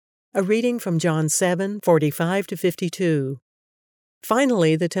A reading from John 7:45-52.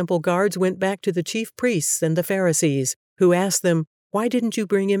 Finally, the temple guards went back to the chief priests and the Pharisees, who asked them, "Why didn't you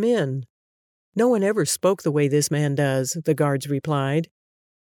bring him in?" "No one ever spoke the way this man does," the guards replied.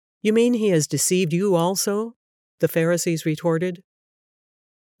 "You mean he has deceived you also?" the Pharisees retorted.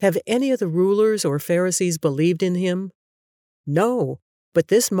 "Have any of the rulers or Pharisees believed in him?" "No, but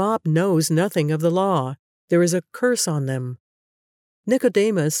this mob knows nothing of the law. There is a curse on them."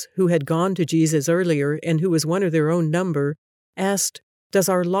 Nicodemus, who had gone to Jesus earlier and who was one of their own number, asked, "Does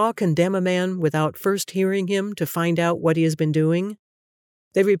our law condemn a man without first hearing him to find out what he has been doing?"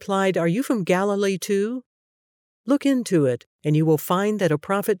 They replied, "Are you from Galilee too? Look into it, and you will find that a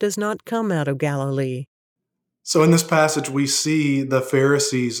prophet does not come out of Galilee." So in this passage, we see the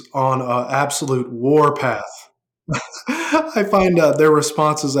Pharisees on an absolute warpath. I find their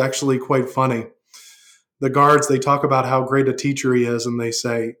response is actually quite funny. The guards, they talk about how great a teacher he is, and they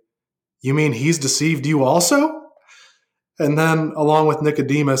say, "You mean he's deceived you also?" And then along with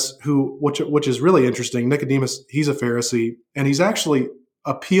Nicodemus, which is really interesting, Nicodemus, he's a Pharisee, and he's actually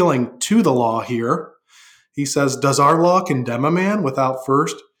appealing to the law here. He says, "Does our law condemn a man without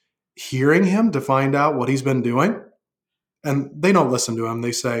first hearing him to find out what he's been doing?" And they don't listen to him.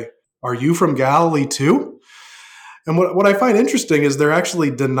 They say, "Are you from Galilee too?" And what I find interesting is they're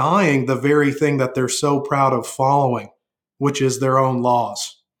actually denying the very thing that they're so proud of following, which is their own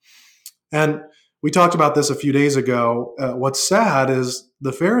laws. And we talked about this a few days ago. What's sad is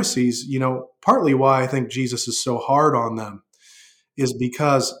the Pharisees, partly why I think Jesus is so hard on them is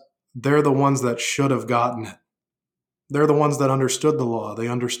because they're the ones that should have gotten it. They're the ones that understood the law. They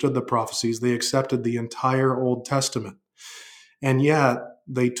understood the prophecies. They accepted the entire Old Testament. And yet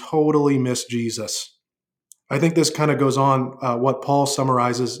they totally miss Jesus. I think this kind of goes on what Paul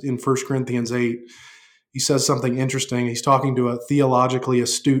summarizes in 1 Corinthians 8. He says something interesting. He's talking to a theologically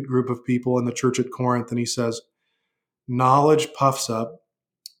astute group of people in the church at Corinth, and he says, "Knowledge puffs up,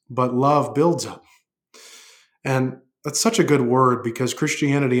 but love builds up." And that's such a good word because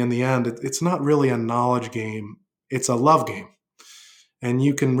Christianity, in the end, it's not really a knowledge game. It's a love game. And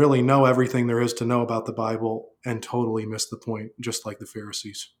you can really know everything there is to know about the Bible and totally miss the point, just like the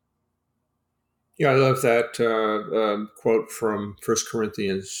Pharisees. Yeah, I love that quote from 1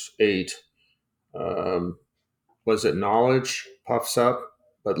 Corinthians 8. Was it knowledge puffs up,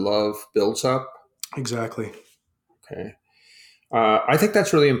 but love builds up? Exactly. Okay. I think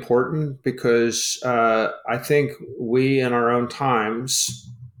that's really important because I think we in our own times,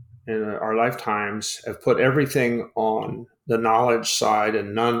 in our lifetimes, have put everything on the knowledge side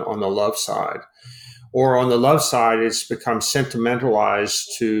and none on the love side. Or on the love side, it's become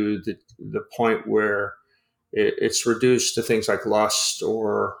sentimentalized to the point where it's reduced to things like lust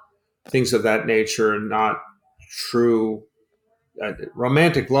or things of that nature and not true.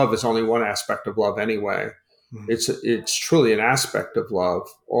 Romantic love is only one aspect of love anyway. It's truly an aspect of love.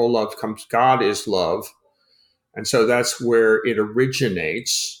 All love comes, God is love. And so that's where it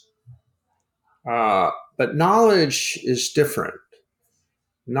originates. But knowledge is different.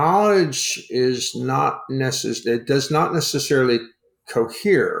 Knowledge is not it does not necessarily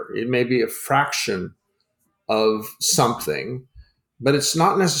cohere. It may be a fraction of something, but it's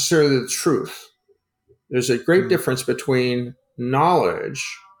not necessarily the truth. There's a great difference between knowledge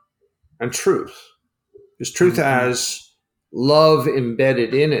and truth. Because truth has love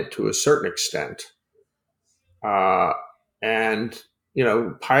embedded in it to a certain extent. And,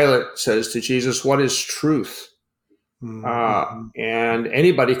 Pilate says to Jesus, "What is truth?" And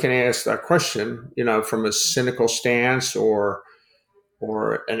anybody can ask that question, from a cynical stance or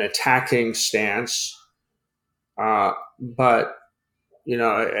an attacking stance. But,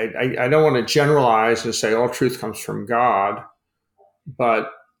 I don't want to generalize and say all truth comes from God,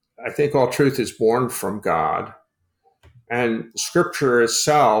 but I think all truth is born from God. And Scripture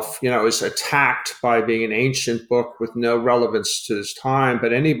itself, is attacked by being an ancient book with no relevance to this time.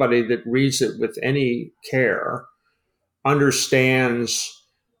 But anybody that reads it with any care understands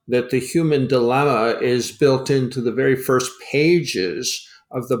that the human dilemma is built into the very first pages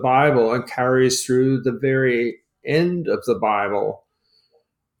of the Bible and carries through the very end of the Bible.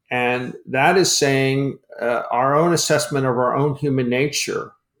 And that is saying our own assessment of our own human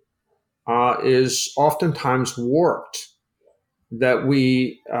nature is oftentimes warped. That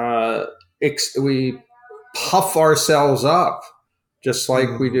we puff ourselves up, just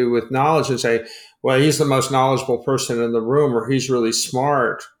like we do with knowledge, and say, "Well, he's the most knowledgeable person in the room," or "He's really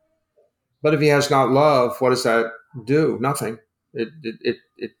smart." But if he has not love, what does that do? Nothing. It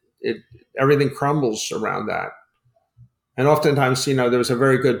everything crumbles around that. And oftentimes, there was a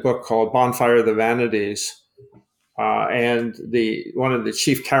very good book called Bonfire of the Vanities and one of the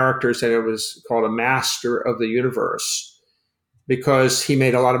chief characters in it was called a master of the universe because he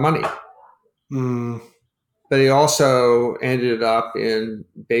made a lot of money. Mm. But he also ended up in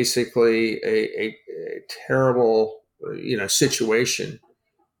basically a terrible, situation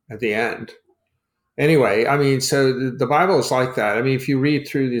at the end. Anyway, I mean, so the Bible is like that. I mean, if you read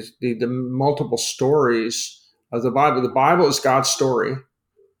through the multiple stories of the Bible is God's story.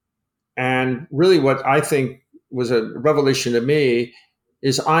 And really what I think was a revelation to me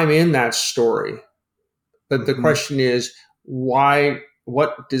is I'm in that story. But the question is, why?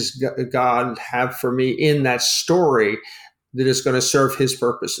 What does God have for me in that story that is going to serve his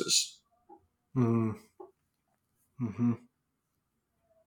purposes? Mm-hmm.